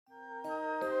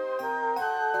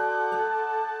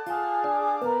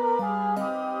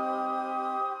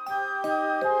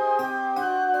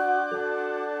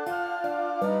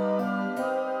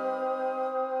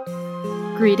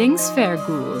Greetings, fair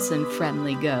ghouls and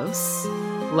friendly ghosts.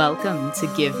 Welcome to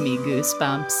Give Me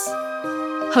Goosebumps.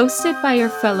 Hosted by your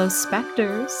fellow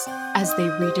specters as they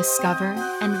rediscover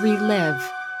and relive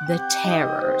the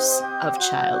terrors of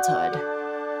childhood.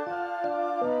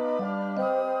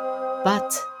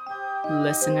 But,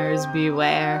 listeners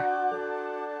beware.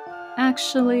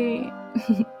 Actually,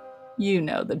 you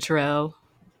know the drill.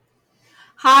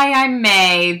 Hi, I'm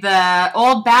May, the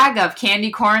old bag of candy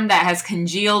corn that has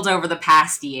congealed over the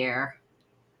past year.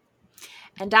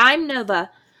 And I'm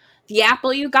Nova, the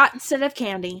apple you got instead of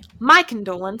candy. My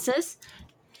condolences.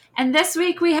 And this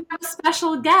week we have a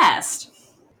special guest.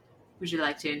 Would you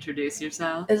like to introduce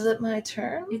yourself? Is it my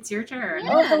turn? It's your turn.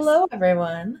 Yeah. Oh, Yes. hello,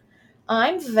 everyone.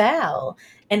 I'm Val,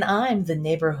 and I'm the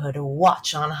neighborhood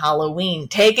watch on Halloween,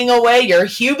 taking away your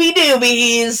Hubie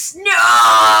Doobies.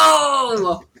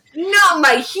 No! Not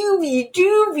my Hubie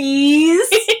Doobies!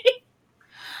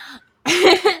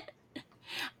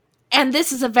 And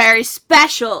this is a very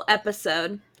special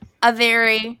episode. A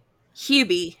very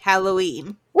Hubie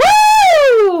Halloween.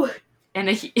 Woo! And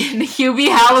a Hubie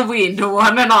Halloween to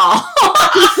one and all.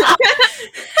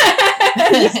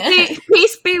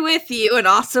 Peace be with you, and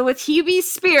also with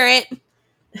Hubie's spirit.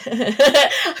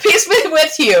 Peace be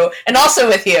with you, and also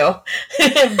with you.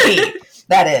 B,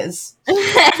 that is.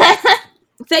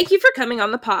 Thank you for coming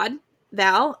on the pod,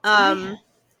 Val.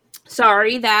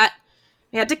 Sorry that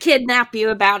we had to kidnap you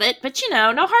about it, but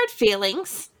no hard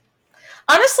feelings.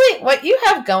 Honestly, what you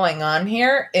have going on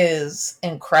here is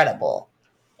incredible.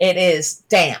 It is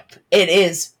damp. It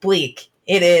is bleak.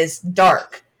 It is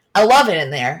dark. I love it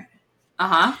in there.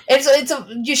 Uh-huh.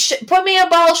 Put me in a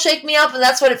bottle, shake me up, and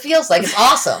that's what it feels like. It's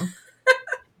awesome.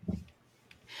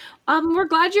 We're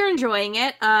glad you're enjoying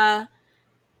it.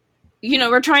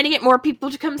 We're trying to get more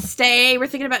people to come stay. We're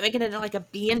thinking about making it like a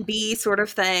B&B sort of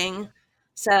thing.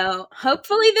 So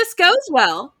hopefully this goes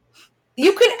well.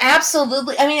 You could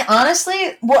absolutely,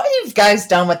 honestly, what you guys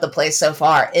done with the place so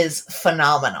far is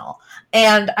phenomenal.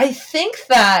 And I think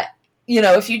that,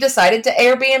 if you decided to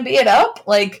Airbnb it up,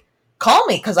 call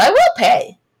me, because I will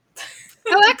pay.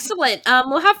 Oh, excellent.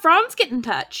 We'll have Franz get in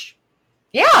touch.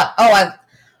 Yeah. Oh,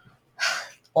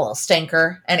 well,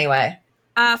 stinker. Anyway.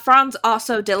 Franz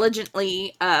also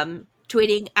diligently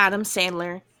tweeting Adam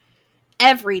Sandler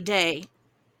every day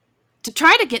to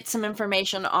try to get some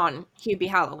information on Hubie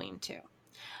Halloween too.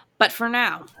 But for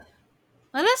now,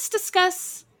 let us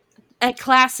discuss a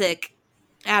classic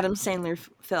Adam Sandler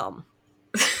film.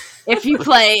 If you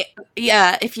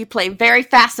play very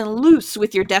fast and loose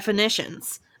with your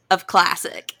definitions of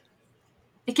classic.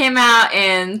 It came out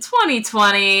in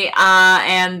 2020,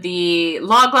 and the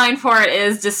logline for it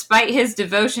is, despite his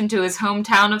devotion to his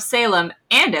hometown of Salem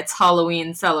and its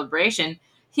Halloween celebration,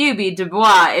 Hubie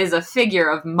Dubois is a figure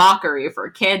of mockery for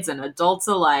kids and adults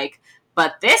alike.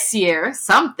 But this year,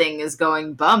 something is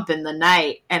going bump in the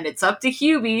night, and it's up to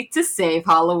Hubie to save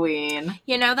Halloween.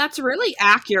 That's really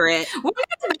accurate. Wouldn't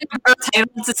it be a better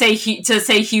title to say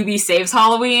Hubie saves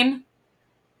Halloween?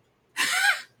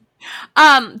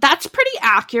 That's pretty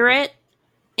accurate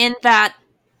in that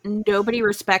nobody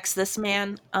respects this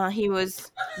man. He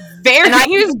was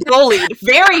bullied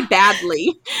very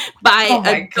badly by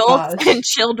adults and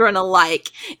children alike.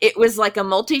 It was like a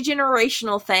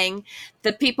multi-generational thing.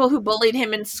 The people who bullied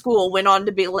him in school went on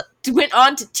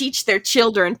to teach their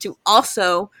children to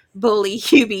also bully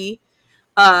Hubie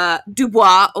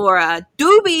Dubois, or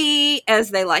Doobie, as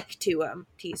they like to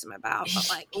tease him about.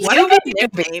 But what a good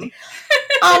nickname.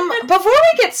 Before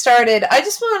we get started, I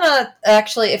just want to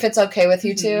actually, if it's okay with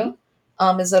you two,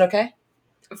 is that okay?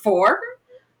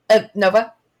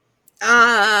 Nova?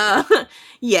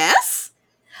 Yes.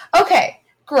 Okay,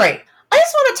 great. I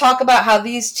just want to talk about how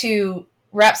these two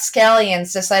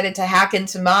rapscallions decided to hack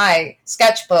into my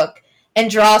sketchbook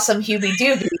and draw some Hubie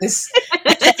Doobies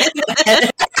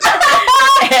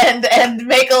and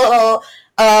make a little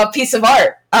piece of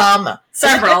art.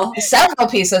 Several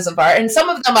pieces of art, and some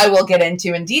of them I will get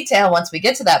into in detail once we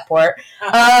get to that part.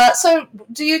 So,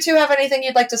 do you two have anything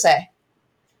you'd like to say?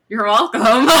 You're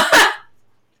welcome.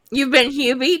 You've been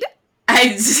Hubied?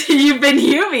 You've been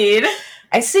Hubied.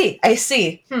 I see.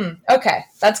 Okay,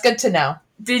 that's good to know.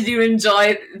 Did you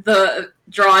enjoy the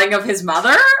drawing of his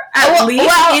mother?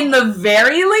 In the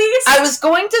very least? I was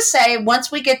going to say,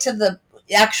 once we get to the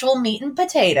actual meat and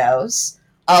potatoes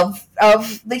of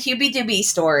the Hubie Doobie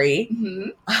story,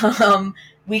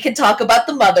 we could talk about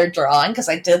the mother drawing, because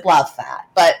I did love that.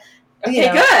 But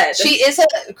good. She is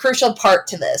a crucial part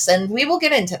to this, and we will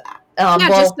get into that.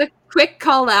 Just a quick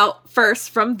call out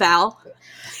first from Val.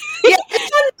 Yeah, I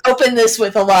didn't open this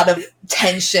with a lot of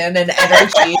tension and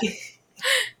energy.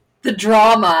 The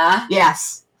drama.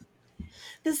 Yes.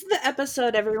 This is the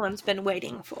episode everyone's been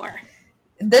waiting for.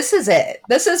 This is it.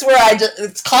 This is where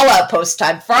it's call out post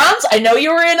time. Franz, I know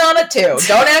you were in on it too.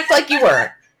 Don't act like you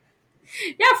weren't.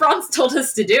 Yeah, Franz told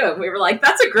us to do it. We were like,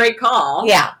 that's a great call.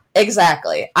 Yeah,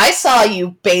 exactly. I saw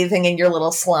you bathing in your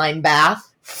little slime bath.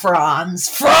 Franz!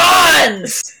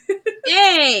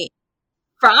 Hey!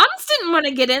 Franz didn't want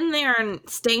to get in there and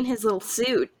stain his little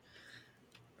suit.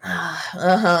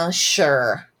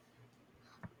 Sure.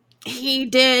 He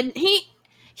did.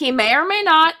 He may or may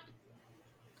not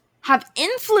have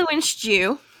influenced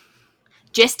you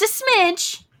just a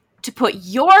smidge to put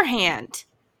your hand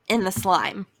in the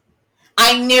slime.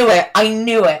 I knew it.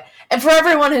 And for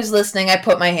everyone who's listening, I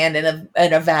put my hand in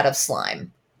a vat of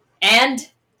slime. And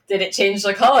did it change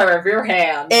the color of your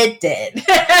hand? It did.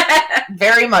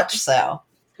 Very much so.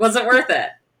 Was it worth it?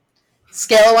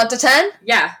 Scale of 1 to 10?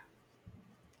 Yeah.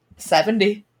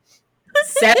 70.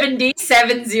 70?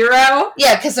 70?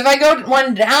 Yeah, because if I go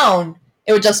one down,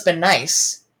 it would just been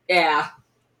nice. Yeah.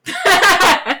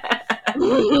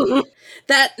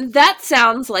 That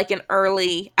sounds like an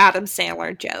early Adam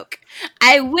Sandler joke.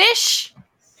 I wish.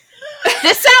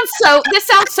 This sounds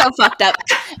so fucked up.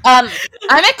 I'm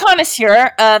a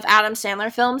connoisseur of Adam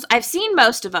Sandler films. I've seen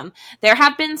most of them. There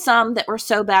have been some that were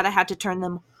so bad I had to turn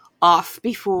them off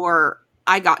before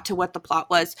I got to what the plot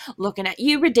was. Looking at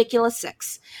You, Ridiculous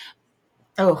 6.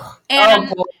 Oh. And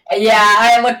boy.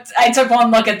 Yeah, I took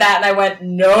one look at that and I went,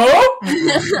 no.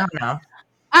 No.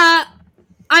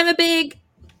 I'm a big.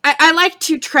 I like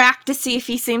to track to see if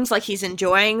he seems like he's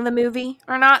enjoying the movie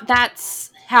or not.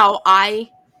 That's how I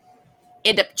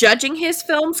end up judging his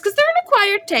films, because they're an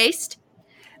acquired taste.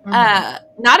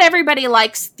 Mm-hmm. Not everybody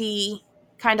likes the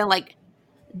kind of like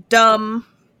dumb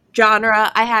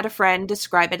genre. I had a friend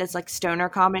describe it as like stoner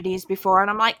comedies before, and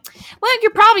I'm like, well,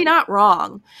 you're probably not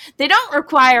wrong. They don't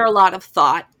require a lot of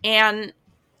thought, and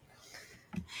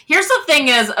here's the thing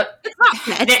is,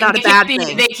 it's not a bad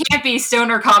thing. They can't be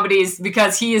stoner comedies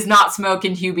because he is not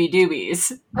smoking Hubie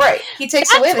Doobies. Right. He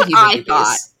takes away the Hubie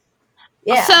Doobies.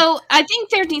 Yeah. So I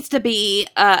think there needs to be,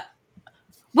 well,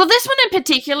 this one in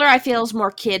particular I feel is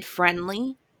more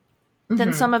kid-friendly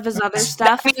than some of his other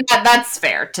stuff. I mean, that's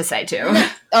fair to say, too.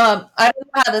 I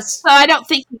don't know how this... So I don't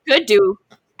think he could do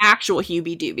actual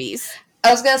Hubie Doobies.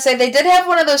 I was going to say, they did have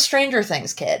one of those Stranger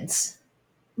Things kids.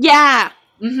 Yeah.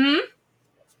 Mm-hmm.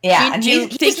 Yeah. Do you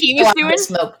think he was doing...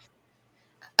 Smoke.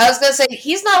 I was going to say,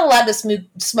 he's not allowed to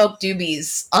smoke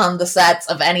doobies on the sets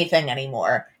of anything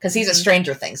anymore, because he's a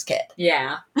Stranger Things kid.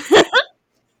 Yeah.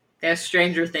 They're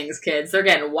Stranger Things kids. They're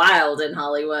getting wild in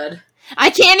Hollywood. I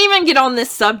can't even get on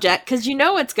this subject, because you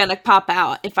know it's going to pop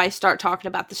out if I start talking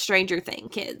about the Stranger Thing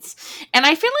kids. And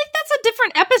I feel like that's a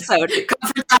different episode. Go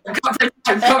for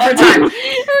time.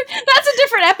 That's a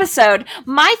different episode.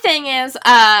 My thing is,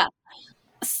 Adam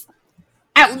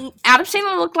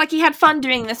Sandler looked like he had fun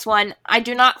doing this one. I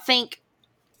do not think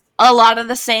a lot of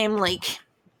the same, like,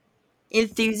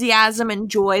 enthusiasm and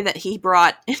joy that he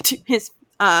brought into his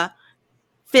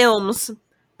films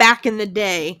back in the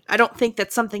day. I don't think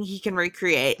that's something he can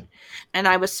recreate. And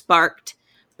I was sparked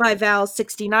by Val's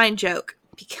 69 joke,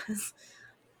 because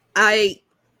I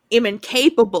am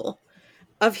incapable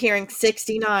of hearing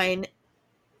 69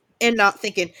 and not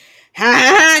thinking, ha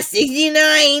ha,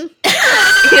 69!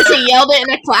 Because he yelled it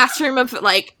in a classroom of,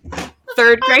 like,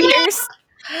 third graders.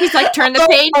 He's like, turn the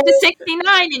page to 69,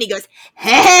 and he goes,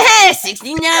 ha ha,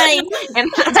 69!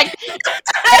 And, like,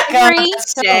 every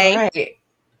day. Right.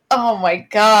 Oh my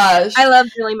gosh. I love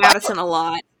Billy Madison a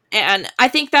lot. And I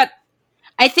think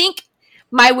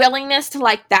my willingness to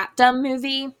like that dumb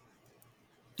movie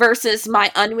versus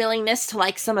my unwillingness to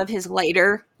like some of his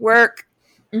later work.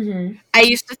 Mm-hmm. I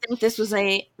used to think this was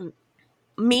a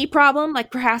me problem.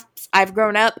 Like, perhaps I've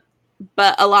grown up,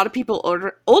 but a lot of people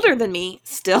older than me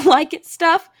still like it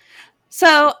stuff.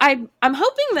 So I'm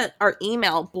hoping that our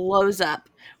email blows up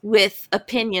with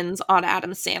opinions on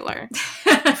Adam Sandler.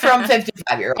 From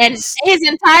 55-year-olds. And his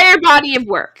entire body of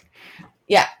work.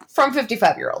 Yeah, from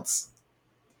 55-year-olds.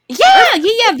 Yeah,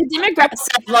 the demographic.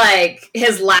 Except, like,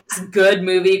 his last good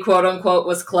movie, quote unquote,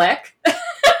 was Click.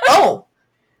 Oh,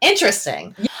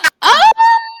 interesting. We're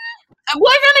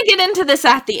gonna get into this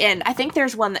at the end. I think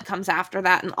there's one that comes after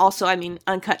that, and also, I mean,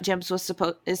 Uncut Gems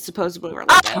is supposedly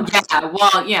related. Oh, yeah,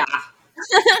 well, yeah.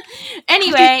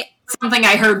 Anyway. Something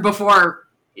I heard before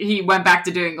he went back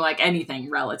to doing, like, anything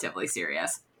relatively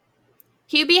serious.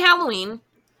 Hubie Halloween,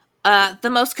 the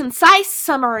most concise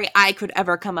summary I could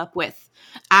ever come up with.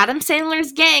 Adam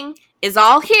Sandler's gang is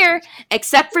all here,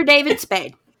 except for David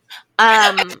Spade.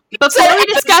 Before we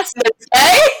discuss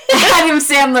Adam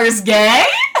Sandler's gay?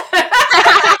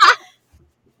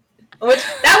 Which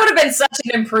that would have been such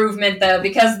an improvement, though,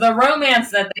 because the romance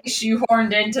that they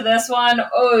shoehorned into this one,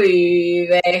 oy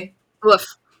vey.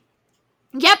 Woof.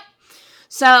 Yep.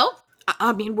 So,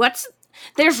 I mean,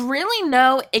 there's really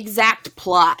no exact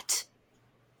plot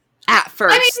at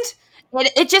first.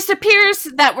 It just appears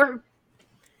that we're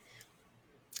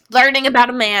learning about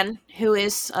a man who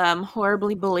is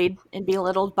horribly bullied and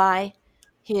belittled by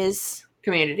his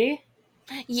community.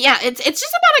 Yeah, it's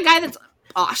just about a guy that's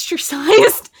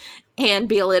ostracized and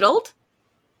belittled,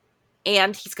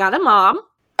 and he's got a mom.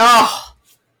 Oh,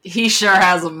 he sure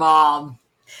has a mom.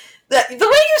 The way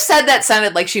you said that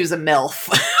sounded like she was a MILF.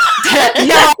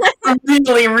 No, I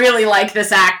really, really like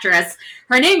this actress.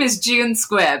 Her name is June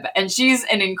Squibb, and she's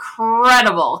an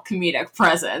incredible comedic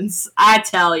presence. I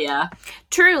tell ya.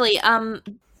 Truly,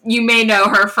 you may know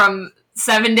her from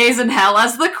 7 Days in Hell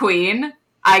as the Queen,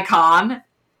 icon.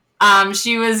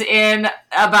 She was in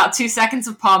about 2 Seconds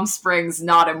of Palm Springs,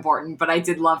 not important, but I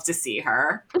did love to see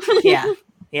her.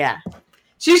 Yeah.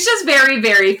 She's just very,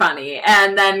 very funny.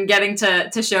 And then getting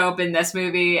to show up in this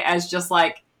movie as just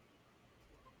like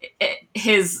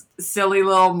his silly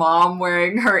little mom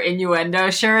wearing her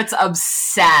innuendo shirts,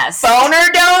 obsessed. Boner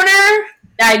donor?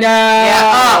 I know.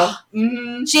 Yeah. Oh.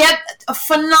 Mm-hmm. She had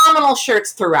phenomenal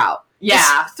shirts throughout. Yeah.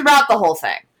 Just throughout the whole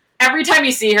thing. Every time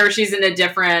you see her, she's in a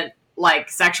different, like,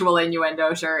 sexual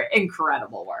innuendo shirt.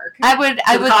 Incredible work. I would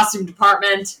costume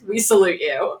department, we salute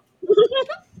you.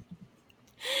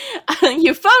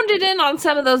 You phoned it in on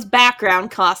some of those background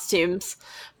costumes,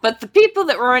 but the people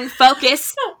that were in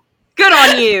focus, good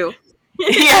on you.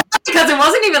 Yeah, because it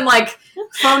wasn't even like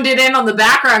phoned it in on the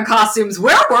background costumes.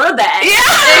 Where were they? Yeah,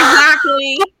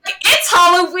 exactly. It's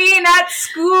Halloween at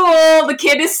school. The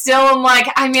kid is still in, like,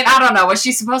 I mean, I don't know. Was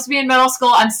she supposed to be in middle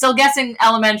school? I'm still guessing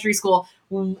elementary school.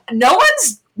 No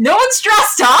one's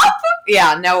dressed up?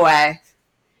 Yeah, no way.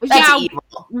 That's evil.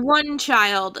 One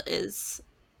child is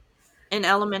in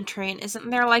elementary, and isn't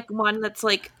there like one that's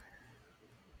like,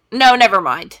 no, never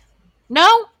mind.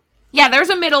 No? Yeah, there's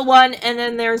a middle one, and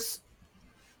then there's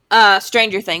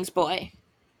Stranger Things boy.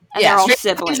 And they're all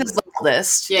siblings. He's the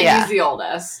oldest. Yeah, he's the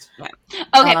oldest. Yeah.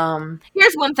 Okay,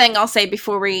 here's one thing I'll say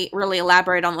before we really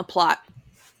elaborate on the plot.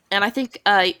 And I think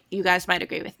you guys might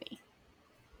agree with me.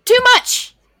 Too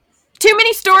much! Too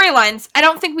many storylines. I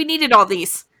don't think we needed all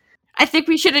these. I think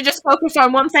we should have just focused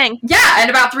on one thing. Yeah, and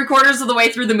about 3/4 of the way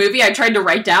through the movie, I tried to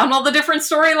write down all the different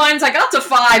storylines. I got to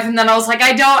 5, and then I was like,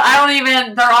 I don't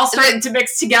even, they're all starting to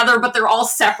mix together, but they're all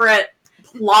separate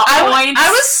plot points. I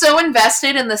was so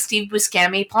invested in the Steve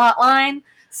Buscemi plotline.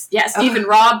 Yeah, Steve and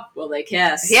Rob, will they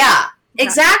kiss? Yeah,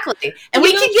 exactly. And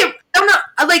we can get,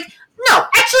 no,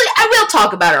 actually, I will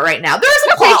talk about it right now. There's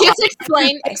a plot just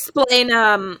explain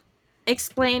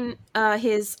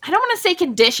his, I don't want to say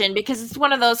condition, because it's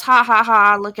one of those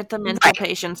look at the mental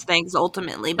patients things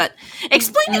ultimately, but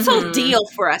explain his whole deal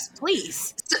for us,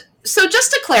 please. So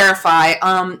just to clarify,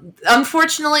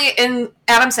 unfortunately in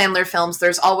Adam Sandler films,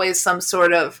 there's always some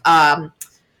sort of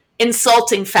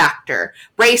insulting factor.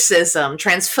 Racism,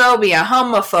 transphobia,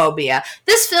 homophobia.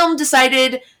 This film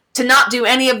decided to not do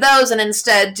any of those and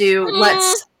instead do,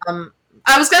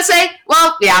 I was going to say,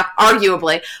 well, yeah,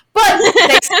 arguably. But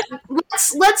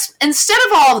let's instead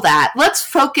of all of that, let's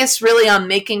focus really on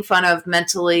making fun of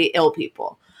mentally ill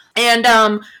people. And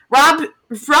Rob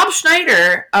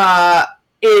Schneider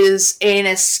is an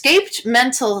escaped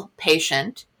mental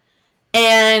patient,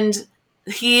 and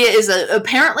he is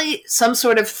apparently some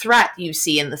sort of threat you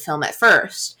see in the film at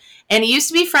first. And he used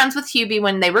to be friends with Hubie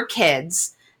when they were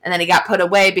kids, and then he got put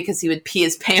away because he would pee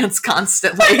his pants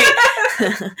constantly.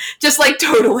 Just like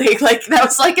totally, like that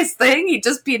was like his thing. He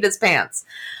just peed his pants.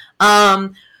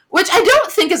 Which I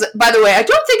don't think is, by the way, I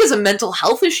don't think is a mental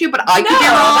health issue, but I could be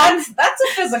wrong. That's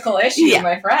a physical issue,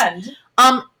 my friend.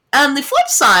 On the flip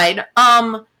side,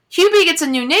 Hubie gets a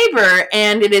new neighbor,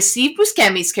 and it is Steve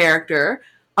Buscemi's character.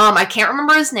 I can't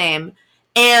remember his name.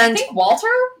 And I think Walter?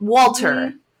 Walter.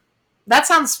 Mm-hmm. That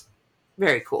sounds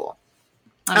very cool.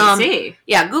 Let me see.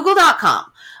 Yeah,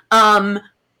 Google.com.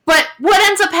 But what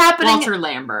ends up happening... Walter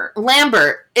Lambert.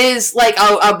 Lambert is like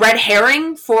a red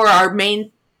herring for our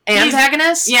main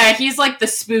antagonist. He's like the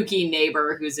spooky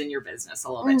neighbor who's in your business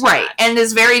a little bit. Right, and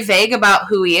is very vague about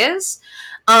who he is.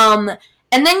 And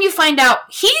then you find out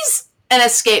he's an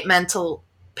escaped mental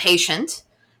patient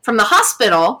from the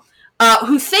hospital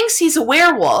who thinks he's a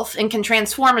werewolf and can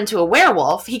transform into a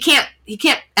werewolf. He can't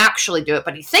actually do it,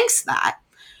 but he thinks that.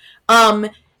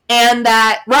 And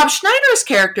that Rob Schneider's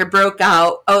character broke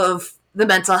out of the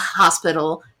mental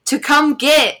hospital to come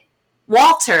get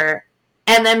Walter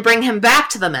and then bring him back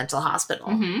to the mental hospital.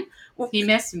 Mm-hmm. He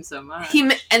missed him so much.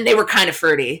 And they were kind of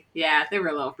fruity. Yeah, they were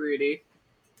a little fruity.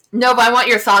 Nova, I want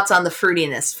your thoughts on the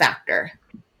fruitiness factor.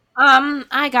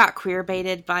 I got queer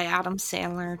baited by Adam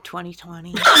Sandler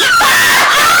 2020.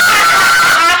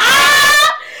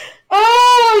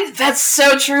 Oh, that's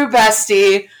so true,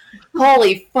 bestie.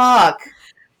 Holy fuck.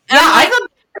 Yeah, I thought...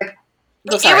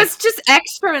 It was just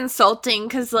extra insulting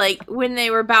because, like, when they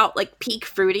were about, like, peak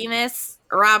fruitiness,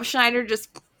 Rob Schneider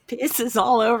just pisses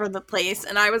all over the place,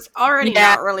 and I was already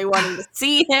not really wanting to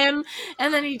see him,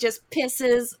 and then he just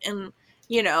pisses, and,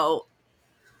 you know,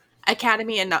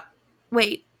 Academy and not...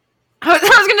 Wait. I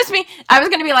was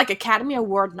gonna be like Academy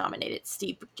Award nominated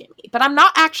Steve Buscemi, but I'm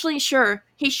not actually sure.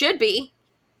 He should be.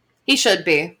 He should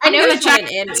be. I know he's an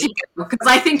Emmy because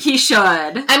I think he should.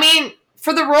 I mean,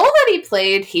 for the role that he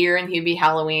played here in Hubie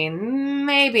Halloween,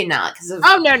 maybe not because of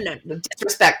no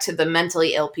disrespect to the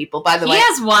mentally ill people. By the way, he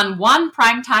has won one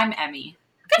Primetime Emmy.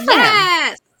 Good for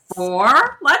him.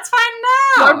 Or let's find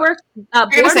out.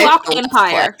 Boardwalk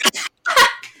Empire.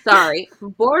 Sorry,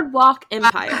 Boardwalk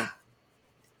Empire.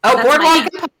 Oh, that's Boardwalk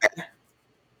Empire.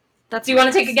 Do you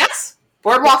want to take a guess?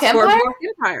 Boardwalk Empire? Boardwalk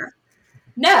Empire.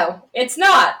 No, it's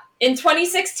not. In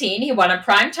 2016, he won a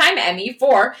Primetime Emmy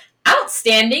for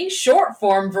Outstanding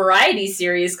Short-Form Variety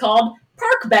Series called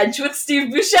Park Bench with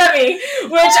Steve Buscemi,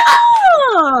 which...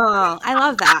 I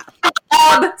love that.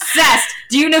 Obsessed.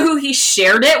 Do you know who he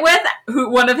shared it with? Who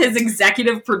one of his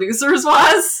executive producers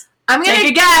was? I'm going to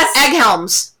take a guess. Egg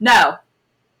Helms. No.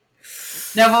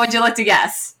 What would you like to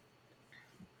guess?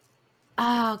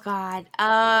 Oh, God.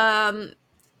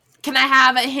 Can I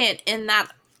have a hint in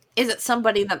that? Is it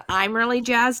somebody that I'm really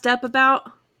jazzed up about?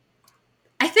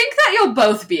 I think that you'll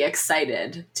both be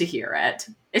excited to hear it.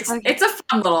 It's a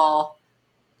fun little...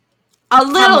 A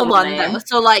little one, though.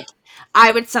 So, like,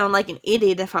 I would sound like an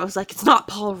idiot if I was like, it's not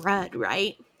Paul Rudd,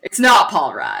 right? It's not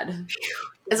Paul Rudd.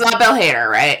 It's not Bill Hader,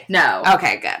 right? No.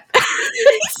 Okay, good. I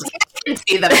can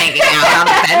see them hanging out on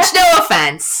the bench.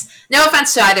 No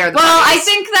offense to either of them. Well, I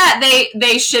think that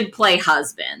they should play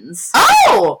husbands.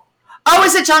 Oh,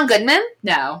 is it John Goodman?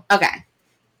 No. Okay.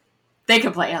 They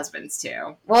could play husbands,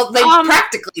 too. Well, they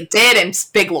practically did in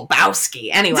Big Lebowski,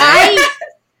 anyway.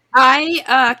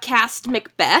 I cast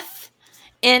Macbeth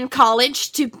in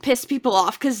college to piss people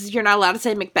off because you're not allowed to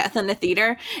say Macbeth in the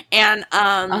theater. And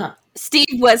Steve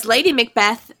was Lady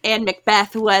Macbeth, and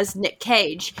Macbeth was Nick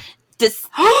Cage. Does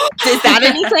that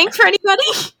anything for anybody?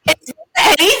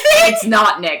 It's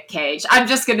not Nick Cage. I'm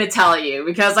just going to tell you,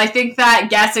 because I think that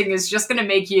guessing is just going to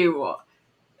make you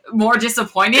more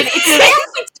disappointed. It's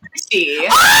Stanley Tucci.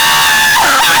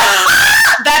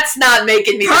 That's not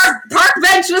making me... Park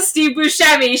Bench with Steve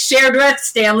Buscemi shared with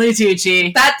Stanley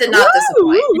Tucci. That did not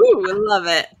disappoint. I love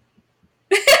it.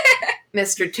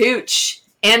 Mr. Tooch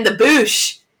and the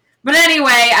Boosh. But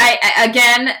anyway,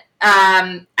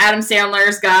 Adam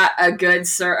Sandler's got a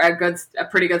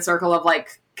pretty good circle of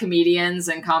like comedians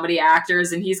and comedy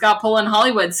actors, and he's got pull in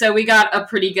Hollywood. So we got a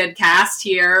pretty good cast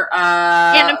here.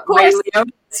 And of course, Ray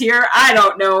Liotta's here. I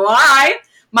don't know why.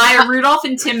 Maya Rudolph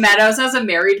and Tim Meadows as a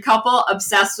married couple.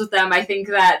 Obsessed with them. I think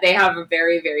that they have a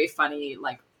very, very funny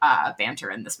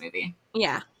banter in this movie.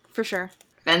 Yeah, for sure.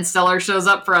 Ben Stiller shows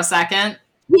up for a second.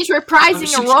 He's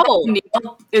reprising a role.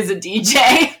 Neil is a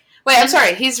DJ. Wait, I'm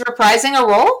sorry. He's reprising a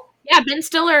role? Yeah, Ben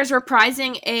Stiller is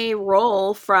reprising a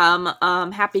role from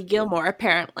Happy Gilmore,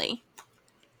 apparently.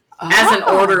 As an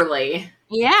orderly.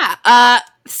 Yeah.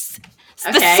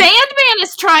 Okay. The Sandman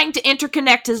is trying to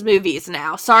interconnect his movies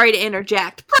now. Sorry to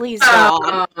interject. Please go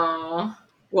on.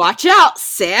 Watch out.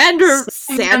 Sandler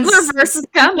versus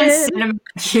coming.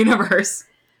 Cinematic universe.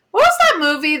 What was that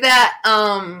movie that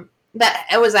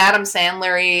it was Adam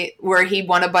Sandler where he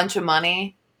won a bunch of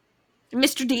money?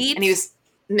 Mr. Deeds? And he was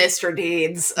Mr.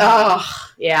 Deeds. Oh,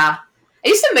 yeah. I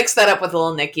used to mix that up with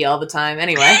Little Nicky all the time.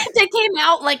 Anyway. They came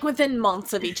out like within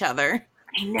months of each other.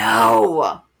 I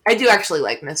know. I do actually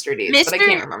like Mr. Deeds, but I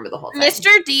can't remember the whole thing.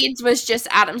 Mr. Deeds was just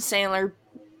Adam Sandler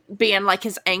being like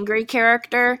his angry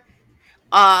character.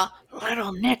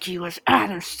 Little Nicky was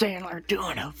Adam Sandler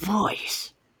doing a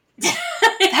voice.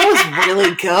 That was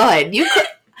really good. You could,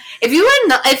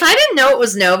 if I didn't know it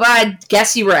was Nova, I'd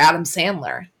guess you were Adam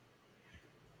Sandler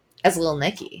as Little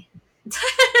Nicky.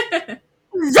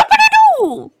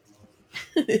 Zap-a-doo!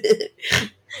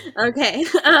 Okay.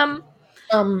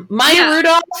 Maya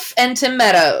Rudolph and Tim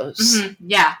Meadows. Mm-hmm.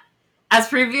 Yeah. As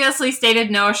previously stated,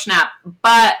 Noah Schnapp.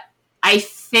 But I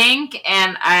think,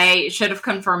 and I should have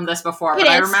confirmed this before, but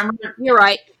I remember... You're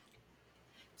right.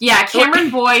 Yeah, Cameron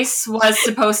Boyce was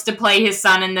supposed to play his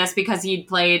son in this because he'd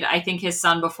played, I think, his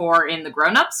son before in the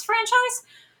Grown Ups franchise.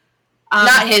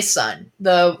 Not his son,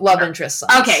 the love interest son.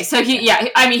 Okay, so he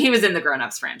was in the Grown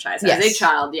Ups franchise as a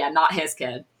child. Yeah, not his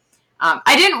kid.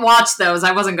 I didn't watch those.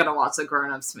 I wasn't going to watch the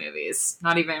grown-ups movies.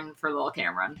 Not even for little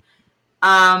Cameron.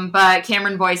 But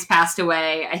Cameron Boyce passed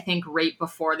away, I think, right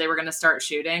before they were going to start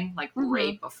shooting. Like,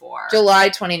 right before. July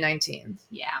 2019.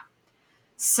 Yeah.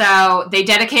 So they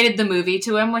dedicated the movie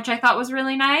to him, which I thought was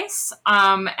really nice.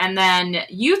 And then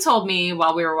you told me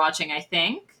while we were watching, I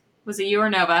think, was it you or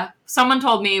Nova? Someone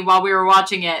told me while we were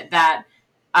watching it that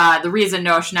the reason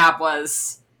Noah Schnapp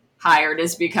was hired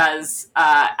is because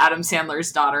Adam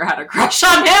Sandler's daughter had a crush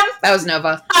on him. That was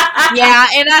Nova. Yeah,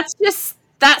 and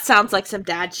that sounds like some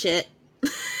dad shit.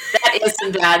 That is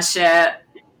some dad shit.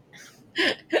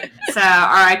 So,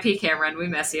 R.I.P. Cameron, we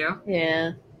miss you.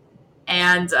 Yeah.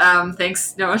 And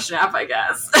thanks, Noah Schnapp, I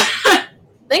guess.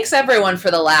 Thanks, everyone,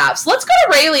 for the laughs. Let's go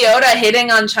to Ray Liotta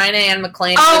hitting on China Anne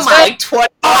McClain. Oh my like 20 in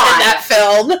that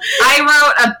film. I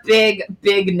wrote a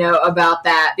big note about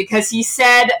that because he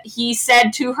said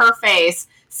to her face,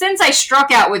 since I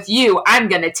struck out with you, I'm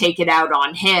going to take it out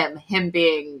on him. Him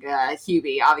being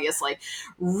Hubie, obviously.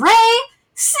 Ray,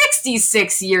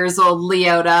 66 years old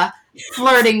Liotta,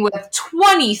 flirting with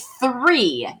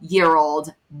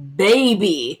 23-year-old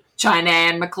baby China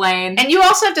Anne McClain. And you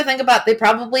also have to think about, they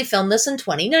probably filmed this in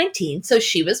 2019, so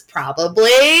she was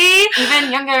probably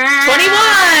even younger.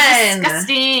 21.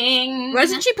 Disgusting.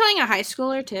 Wasn't she playing a high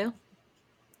schooler too?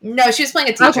 No, she was playing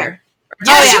a teacher. Okay.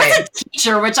 Yeah, she was a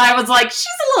teacher, which I was like, she's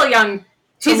a little young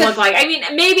to look like. I mean,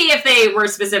 maybe if they were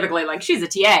specifically like, she's a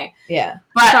TA. Yeah.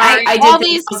 But sorry, I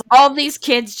did all these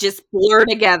kids just blur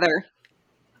together.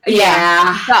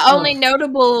 Yeah. The only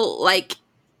notable, like,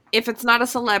 if it's not a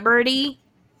celebrity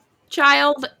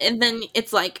child, and then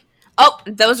it's like, oh,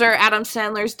 those are Adam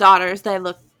Sandler's daughters. They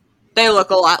look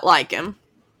a lot like him.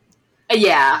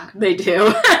 Yeah, they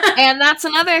do. And that's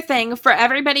another thing for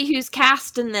everybody who's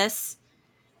cast in this.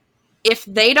 If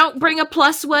they don't bring a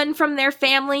 +1 from their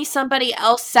family, somebody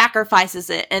else sacrifices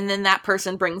it, and then that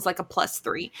person brings like a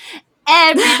 +3.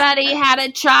 Everybody had a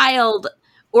child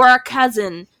or a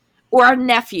cousin or a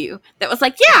nephew that was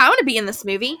like, yeah, I want to be in this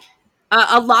movie.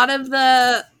 A lot of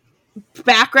the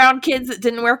background kids that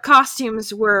didn't wear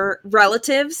costumes were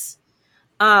relatives.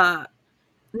 Some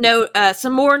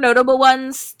more notable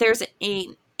ones. There's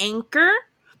an anchor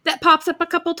that pops up a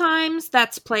couple times.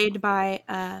 That's played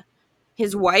by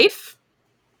his wife.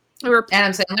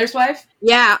 Adam Sandler's wife?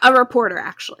 Yeah, a reporter,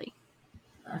 actually.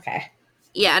 Okay.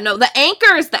 Yeah, no, the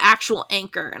anchor is the actual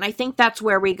anchor, and I think that's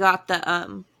where we got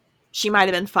the, she might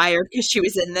have been fired because she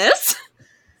was in this.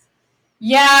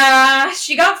 Yeah,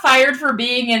 she got fired for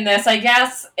being in this. I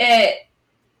guess it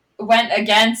went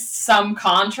against some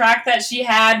contract that she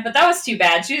had, but that was too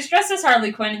bad. She was dressed as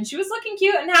Harley Quinn, and she was looking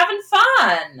cute and having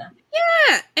fun.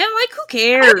 Yeah, and like, who I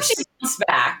cares? think she bounced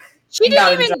back. She got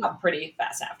didn't a even job pretty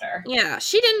fast after. Yeah,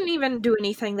 she didn't even do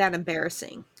anything that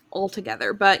embarrassing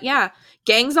altogether. But yeah,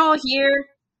 gang's all here.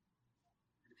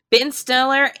 Ben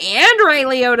Stiller and Ray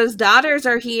Liotta's daughters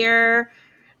are here.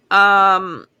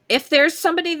 If there's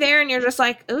somebody there and you're just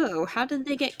like, oh, how did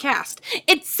they get cast?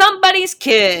 It's somebody's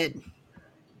kid.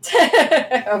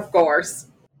 Of course.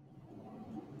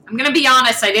 I'm gonna be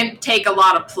honest, I didn't take a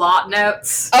lot of plot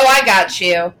notes. Oh, I got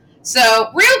you. So,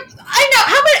 I know,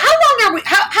 how long are we,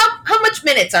 how much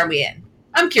minutes are we in?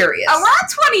 I'm curious. We're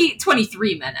at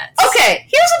 23 minutes. Okay,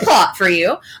 here's a plot for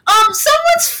you.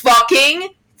 Someone's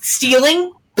fucking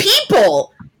stealing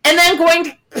people and then going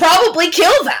to probably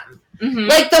kill them. Mm-hmm.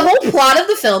 Like, the whole plot of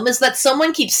the film is that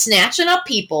someone keeps snatching up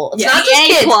people. It's not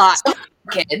just kids. Plot. Some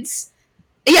kids.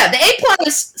 Yeah, the A plot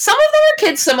is some of them are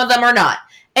kids, some of them are not.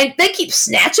 And they keep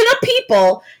snatching up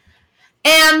people,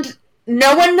 and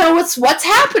no one knows what's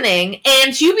happening.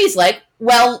 And Hubie's like,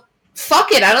 well,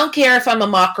 fuck it. I don't care if I'm a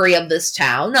mockery of this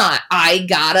town. I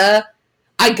gotta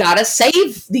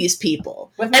save these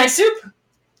people. With my soup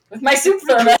thermos. Yeah,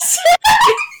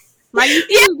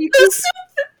 the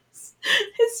soup.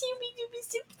 His Hubie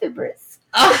soup thermos.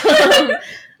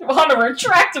 On a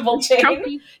retractable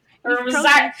chain. Or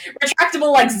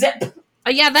retractable, like, zip.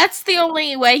 Yeah, that's the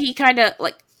only way he kind of,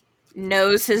 like,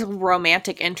 knows his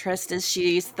romantic interest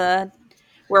is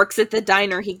works at the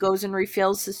diner. He goes and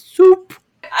refills his soup.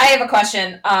 I have a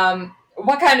question.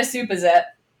 What kind of soup is it?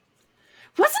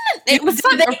 Wasn't it? It was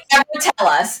Did they ever tell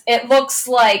us? It looks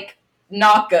like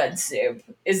not good soup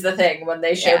is the thing when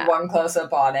they showed one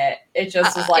close-up on it. It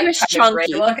just was like it was kind of great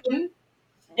chunky looking.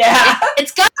 Yeah.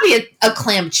 It's got to be a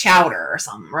clam chowder or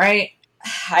something, right?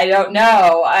 I don't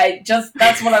know.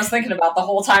 That's what I was thinking about the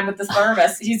whole time with this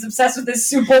thermos. He's obsessed with his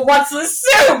soup. Well, what's the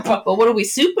soup? But what are we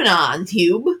souping on,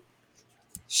 Hube?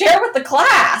 Share with the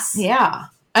class. Yeah.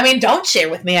 I mean, don't share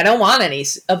with me. I don't want any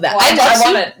of that. Well, I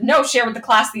want to share with the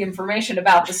class the information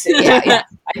about the soup. Yeah.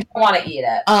 I don't want to eat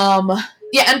it.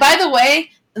 Yeah, and by the way,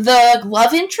 the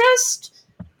love interest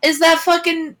is that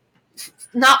fucking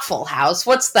not Full House.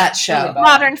 What's that show?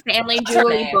 Modern Family,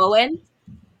 Julie Bowen.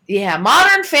 Yeah,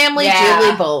 Modern Family,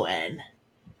 Julie Bowen.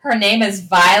 Her name is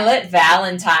Violet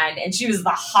Valentine, and she was the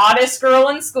hottest girl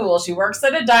in school. She works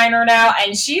at a diner now,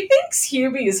 and she thinks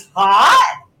Hubie's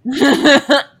hot.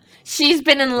 She's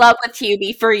been in love with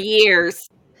Hubie for years.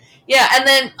 Yeah, and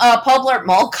then Paul Blart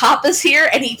Mall Cop is here,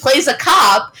 and he plays a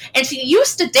cop, and she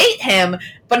used to date him,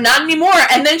 but not anymore.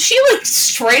 And then she, like,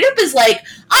 straight up is like,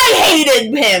 I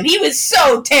hated him. He was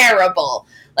so terrible.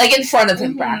 Like, in front of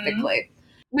him, practically.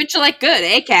 Which, like, good,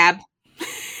 eh, Cab?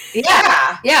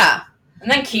 Yeah, yeah. And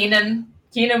then Keenan.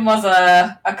 Keenan was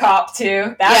a cop,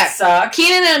 too. That sucks.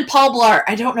 Keenan and Paul Blart.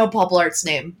 I don't know Paul Blart's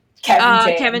name.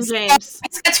 Kevin James.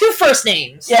 He's got 2 first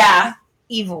names. Yeah.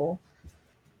 Evil.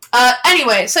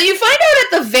 Anyway, so you find out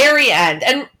at the very end,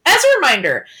 and as a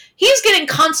reminder, he's getting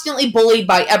constantly bullied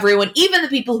by everyone, even the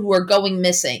people who are going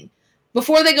missing.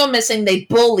 Before they go missing, they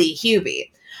bully Hubie.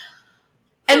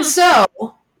 And so,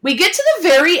 we get to the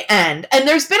very end, and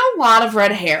there's been a lot of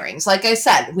red herrings. Like I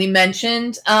said, we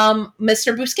mentioned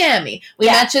Mr. Buscemi. We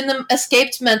mentioned the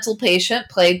escaped mental patient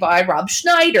played by Rob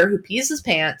Schneider, who pees his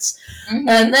pants. Mm-hmm.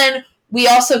 And then we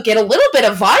also get a little bit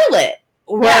of Violet,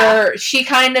 where she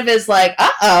kind of is like,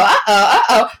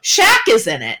 uh-oh. Shaq is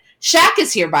in it. Shaq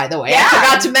is here, by the way. Yeah, I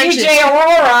forgot to mention. DJ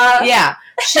Aurora. Yeah.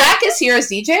 Shaq is here as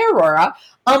DJ Aurora.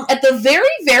 At the very,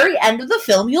 very end of the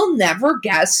film, you'll never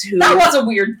guess who. That was a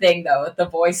weird thing, though, with the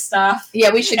voice stuff.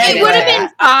 Yeah, we should get it would have been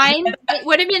fine. It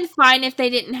would have been fine if they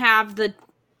didn't have the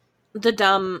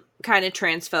dumb kind of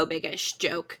transphobic-ish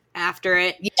joke after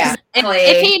it. Yeah.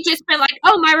 If he had just been like,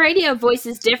 oh, my radio voice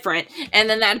is different, and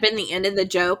then that'd been the end of the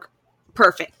joke,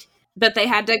 perfect. But they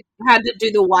had to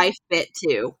do the wife bit,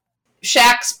 too.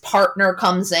 Shaq's partner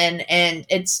comes in, and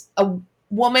it's a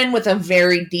woman with a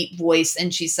very deep voice,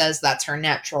 and she says that's her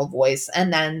natural voice,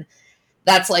 and then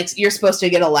that's like, you're supposed to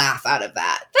get a laugh out of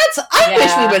that. I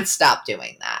wish we would stop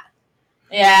doing that.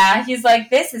 Yeah, he's like,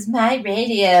 this is my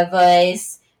radio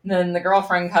voice. And then the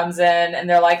girlfriend comes in, and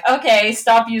they're like, okay,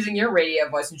 stop using your radio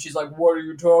voice. And she's like, what are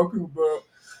you talking about?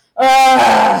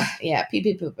 Yeah,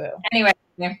 pee-pee-poo-poo. Anyway.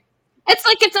 It's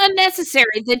like it's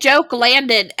unnecessary. The joke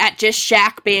landed at just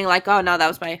Shaq being like, oh, no, that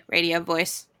was my radio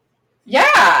voice.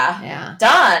 Yeah.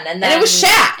 Done. And then it was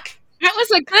Shaq. That was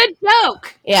a good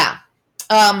joke. Yeah.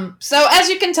 So as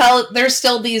you can tell, there's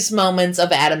still these moments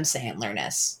of Adam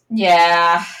Sandler-ness.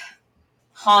 Yeah.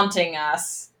 Haunting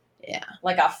us. Yeah.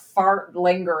 Like a fart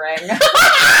lingering.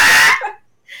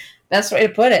 That's the way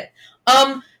to put it.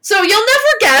 So you'll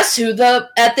never guess who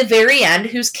at the very end,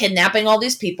 who's kidnapping all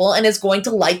these people and is going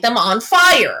to light them on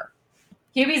fire.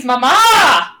 Hubie's mama!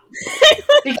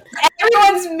 Because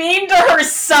everyone's mean to her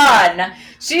son.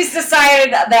 She's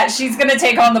decided that she's going to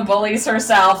take on the bullies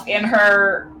herself in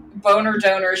her boner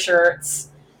donor shirts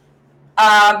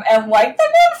and light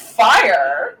them on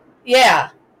fire. Yeah.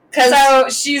 So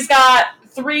she's got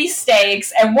 3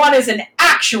 stakes, and one is an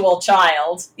actual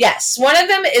child. Yes, one of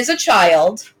them is a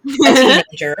child, a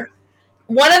teenager.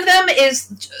 One of them is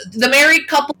the married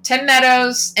couple, Tim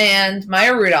Meadows and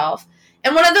Maya Rudolph.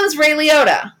 And one of them is Ray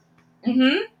Liotta.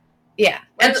 Mm-hmm. Yeah.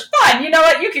 And it's fine. You know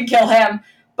what? You can kill him.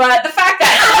 But the fact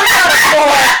that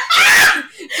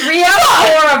 3 out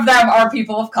of 4 of them are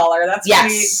people of color, that's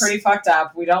pretty fucked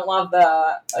up. We don't love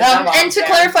the... and to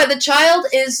clarify, the child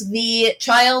is the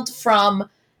child from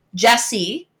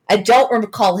Jesse. I don't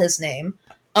recall his name.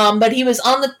 But he was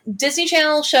on the Disney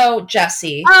Channel show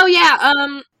Jesse. Oh,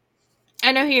 yeah.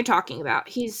 I know who you're talking about.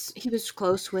 He was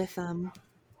close with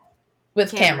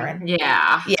Cameron.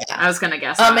 Yeah. I was gonna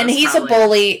guess. And he's a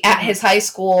bully at his high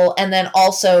school, and then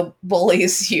also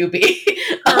bullies Hubie.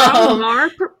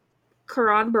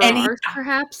 Karan Brar,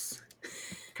 perhaps.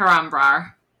 Karan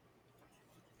Brar.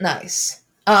 Nice.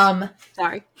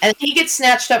 Sorry. And he gets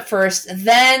snatched up first,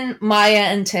 then Maya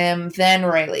and Tim, then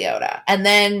Ray Liotta, and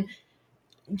then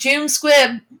June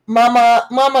Squibb, Mama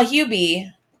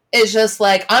Hubie, is just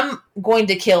like, I'm going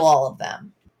to kill all of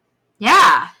them.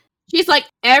 Yeah. She's like,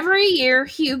 every year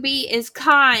Hubie is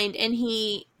kind and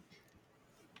he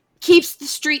keeps the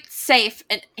streets safe.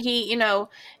 And he,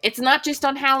 it's not just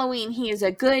on Halloween. He is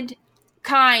a good,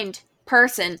 kind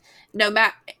person.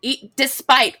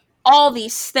 Despite all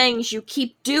these things you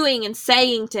keep doing and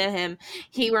saying to him,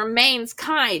 he remains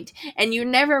kind. And you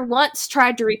never once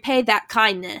tried to repay that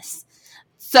kindness.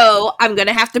 So I'm going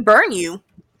to have to burn you.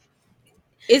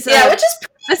 Which is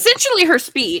essentially her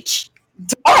speech.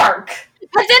 Dark.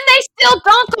 But then they still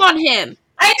dunk on him.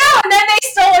 I know, and then they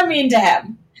still are mean to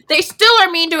him. They still are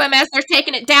mean to him as they're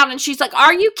taking it down, and she's like,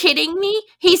 are you kidding me?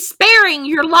 He's sparing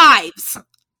your lives.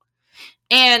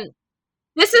 And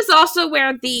This is also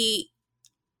where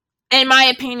in my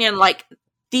opinion, like,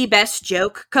 the best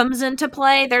joke comes into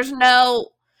play. There's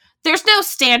no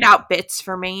standout bits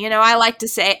for me. You know, I like to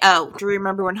say, oh, do you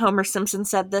remember when Homer Simpson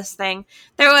said this thing?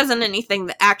 There wasn't anything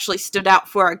that actually stood out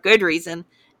for a good reason,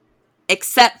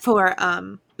 except for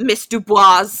Miss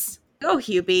Dubois. Oh,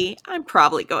 Hubie, I'm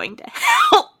probably going to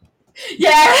help.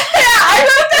 Yeah, I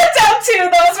wrote that down too.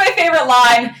 That was my favorite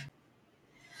line.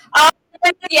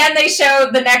 At the end, they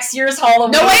showed the next year's Halloween.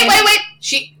 No, wait.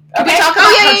 Can we talk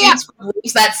about how June Squibb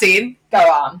leaves that scene? Go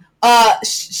on.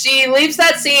 She leaves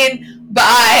that scene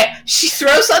by, she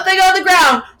throws something on the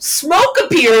ground, smoke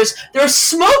appears, there's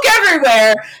smoke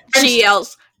everywhere, and she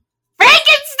yells,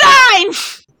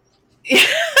 Frankenstein!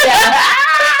 Yeah.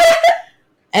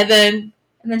 and then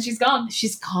she's gone.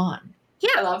 She's gone. Yeah.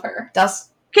 I love her.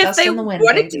 Because they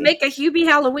wanted to make a Hubie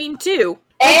Halloween too.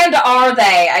 And are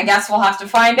they? I guess we'll have to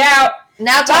find out.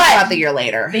 Now talk about the year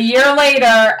later. The year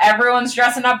later, everyone's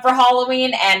dressing up for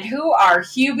Halloween, and who are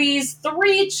Hubie's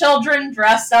 3 children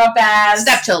dressed up as?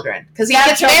 Stepchildren. Because he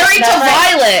gets married to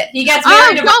Violet. He gets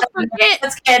married to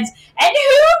Violet's kids. And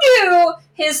who knew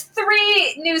his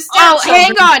 3 new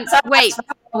stepchildren? Oh, hang on. Wait.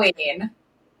 Halloween?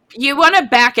 You want to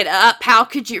back it up? How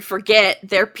could you forget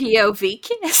their POV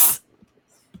kiss?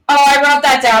 Oh, I wrote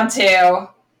that down too.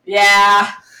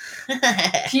 Yeah.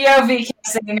 POV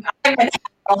kissing. I'm in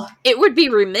hell. It would be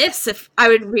remiss if I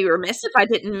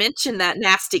didn't mention that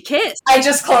nasty kiss. I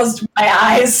just closed my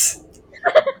eyes.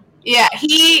 Yeah,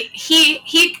 he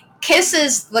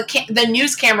kisses the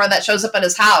news camera that shows up at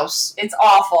his house. It's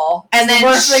awful. And it's then the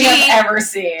worst thing I've ever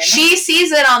seen. She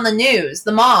sees it on the news.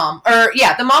 The mom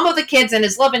of the kids and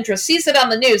his love interest sees it on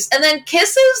the news and then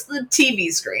kisses the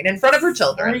TV screen in front of her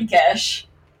children. Freakish.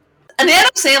 An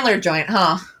Adam Sandler joint,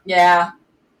 huh? Yeah.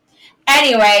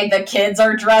 Anyway, the kids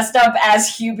are dressed up as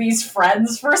Hubie's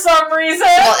friends for some reason.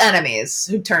 Well, enemies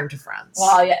who turn to friends.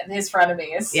 Well, yeah, his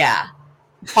frenemies. Yeah.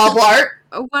 Paul Blart.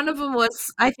 One of them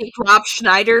was, I think, Rob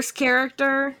Schneider's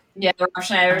character. Yeah, Rob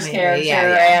Schneider's character,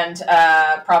 and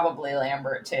probably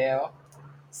Lambert, too.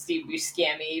 Steve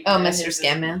Buscemi. Oh, Mr.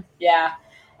 Scamman. Yeah.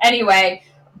 Anyway,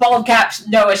 bald cap,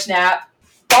 Noah Schnapp.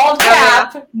 Bald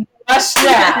cap, Noah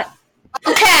Schnapp.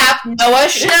 Bald cap, Noah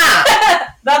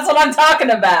Schnapp. That's what I'm talking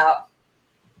about.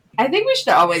 I think we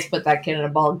should always put that kid in a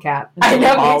bald cap. I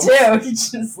know, me too. He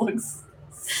just looks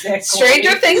sick.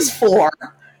 Stranger Things 4.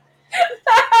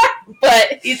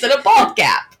 But he's in a bald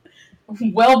cap.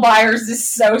 Will Byers is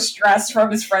so stressed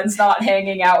from his friends not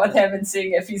hanging out with him and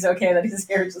seeing if he's okay that his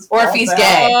hair just falls or if he's out.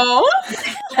 gay.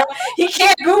 He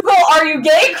can't Google "Are you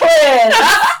gay?" quiz.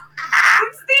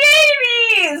 It's the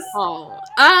 80s. Oh,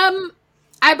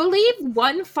 I believe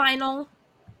one final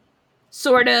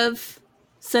sort of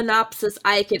synopsis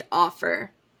I could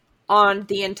offer on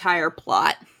the entire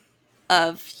plot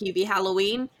of Hubie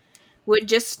Halloween would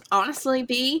just honestly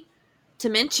be to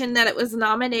mention that it was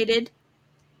nominated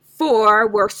for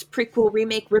Worst Prequel,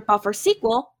 Remake, Ripoff, or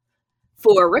Sequel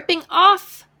for ripping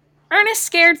off Ernest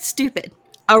Scared Stupid,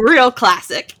 a real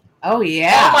classic. Oh,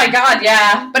 yeah. Oh, my God,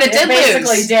 yeah. But it did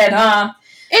basically lose. Did, huh?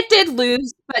 It did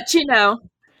lose, but you know,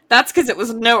 that's because it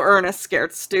was no Ernest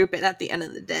Scared Stupid at the end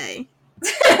of the day.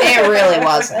 It really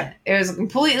wasn't. It was a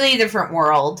completely different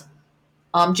world.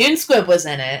 June Squibb was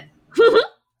in it.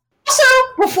 Also,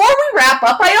 before we wrap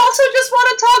up, I also just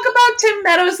want to talk about Tim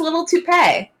Meadows' little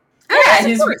toupee. Yeah,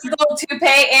 his little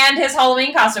toupee and his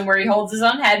Halloween costume where he holds his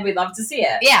own head. We'd love to see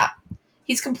it. Yeah.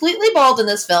 He's completely bald in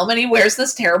this film, and he wears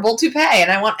this terrible toupee.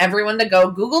 And I want everyone to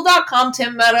go google.com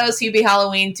Tim Meadows Hubie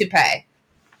Halloween toupee.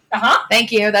 Uh-huh.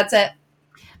 Thank you. That's it.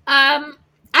 I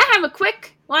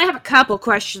have a couple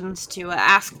questions to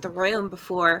ask the room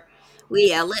before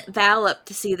we lit Val up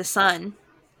to see the sun.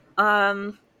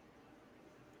 And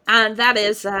that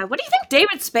is, what do you think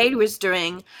David Spade was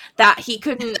doing that he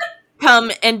couldn't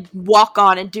come and walk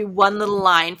on and do one little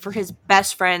line for his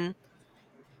best friend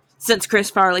since Chris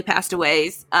Farley passed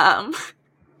away's movie?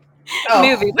 What do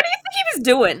you think he was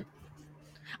doing?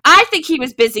 I think he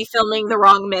was busy filming The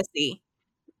Wrong Missy.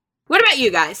 What about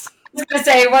you guys? I was going to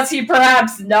say, was he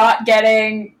perhaps not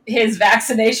getting his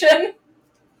vaccination?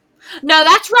 No,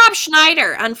 that's Rob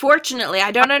Schneider. Unfortunately,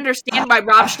 I don't understand why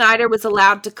Rob Schneider was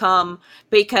allowed to come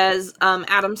because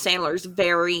Adam Sandler's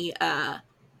very,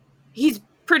 he's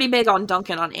pretty big on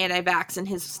dunking on anti-vax and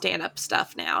his stand-up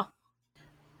stuff now.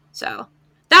 So,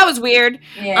 that was weird.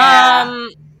 Yeah.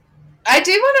 I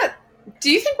do want to... Do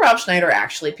you think Rob Schneider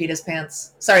actually peed his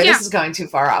pants? Sorry, This is going too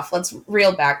far off. Let's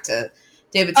reel back to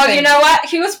David Spade. Oh, you know what?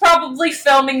 He was probably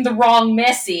filming The Wrong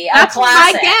Missy. That's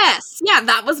classic. my guess. Yeah,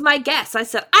 that was my guess. I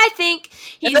said, I think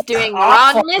he's doing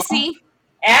Wrong Missy.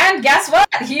 And guess what?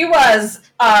 He was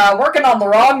working on the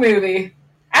wrong movie.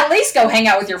 At least go hang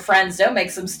out with your friends. Don't make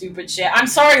some stupid shit. I'm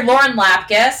sorry, Lauren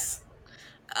Lapkus.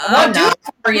 I won't do it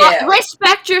for you.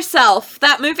 Respect yourself.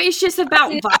 That movie's just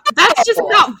about that's just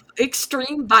about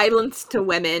extreme violence to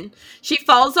women. She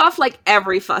falls off like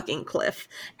every fucking cliff.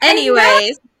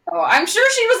 Anyways, I'm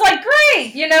sure she was like,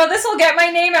 great, this will get my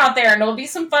name out there and it'll be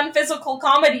some fun physical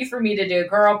comedy for me to do.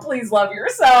 Girl, please love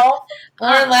yourself.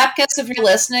 Lauren Lapkus, if you're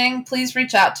listening, please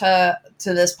reach out to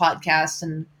this podcast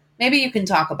and maybe you can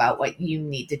talk about what you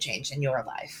need to change in your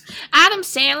life. Adam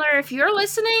Sandler, if you're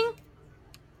listening,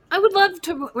 I would love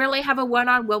to really have a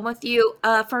one-on-one with you.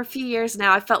 For a few years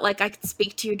now, I felt like I could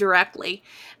speak to you directly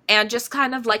and just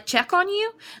kind of like check on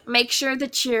you, make sure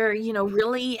that you're,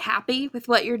 really happy with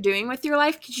what you're doing with your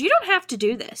life, because you don't have to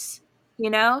do this,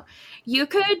 You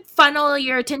could funnel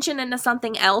your attention into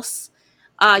something else.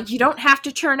 You don't have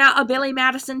to churn out a Billy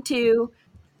Madison 2.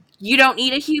 You don't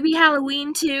need a Hubie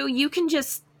Halloween 2. You can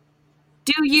just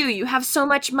do you. You have so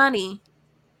much money.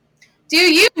 Do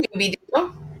you, Hubie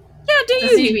do? Yeah,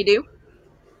 do you, do?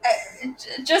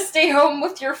 Just stay home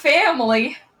with your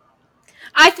family.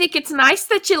 I think it's nice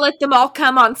that you let them all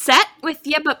come on set with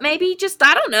you, but maybe just,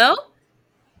 I don't know.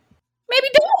 Maybe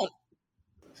don't.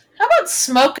 How about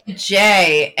smoke a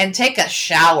J and take a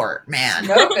shower, man?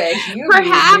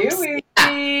 Perhaps.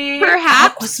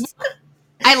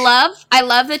 I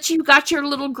love that you got your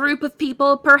little group of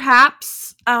people.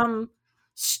 Perhaps,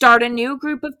 start a new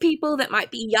group of people that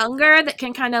might be younger that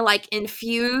can kind of like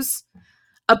infuse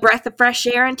a breath of fresh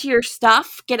air into your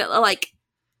stuff. Get it like,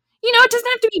 it doesn't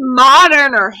have to be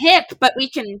modern or hip, but we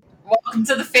can. Welcome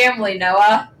to the family,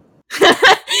 Noah.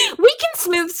 We can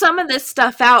smooth some of this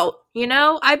stuff out.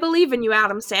 I believe in you,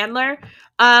 Adam Sandler.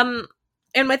 And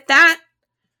with that,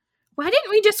 why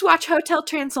didn't we just watch Hotel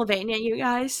Transylvania, you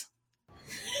guys?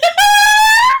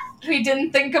 We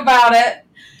didn't think about it.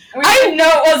 I didn't know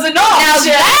it was an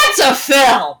option. Now that's a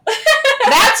film.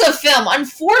 That's a film.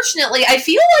 Unfortunately, I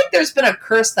feel like there's been a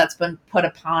curse that's been put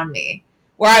upon me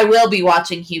where I will be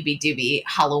watching Hubie Dubie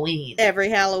Halloween. Every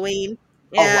Halloween.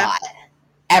 Yeah. A lot.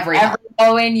 Every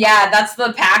Halloween, yeah. That's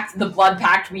the blood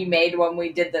pact we made when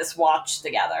we did this watch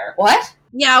together. What?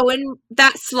 Yeah, when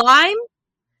that slime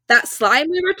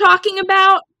we were talking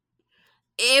about,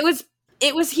 it was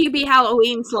Hubie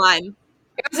Halloween slime.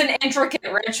 It was an intricate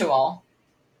ritual.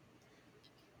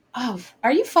 Oh,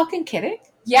 are you fucking kidding?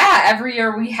 Yeah, every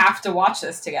year we have to watch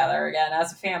this together again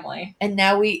as a family. And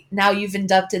now you've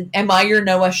inducted. Am I your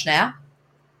Noah Schnapp?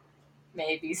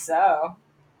 Maybe so.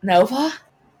 Nova,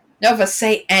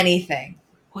 say anything.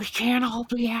 We can't all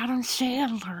be Adam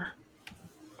Sandler.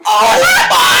 Oh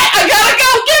my! I gotta go.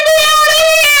 Get me out of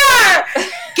here!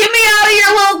 Get me out of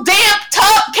your little damp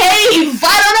tub cave.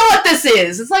 I don't know what this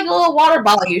is. It's like a little water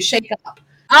bottle you shake up.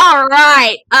 All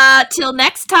right. Till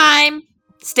next time.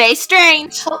 Stay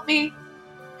strange. Help me.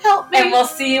 And we'll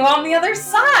see you on the other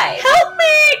side. Help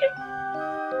me.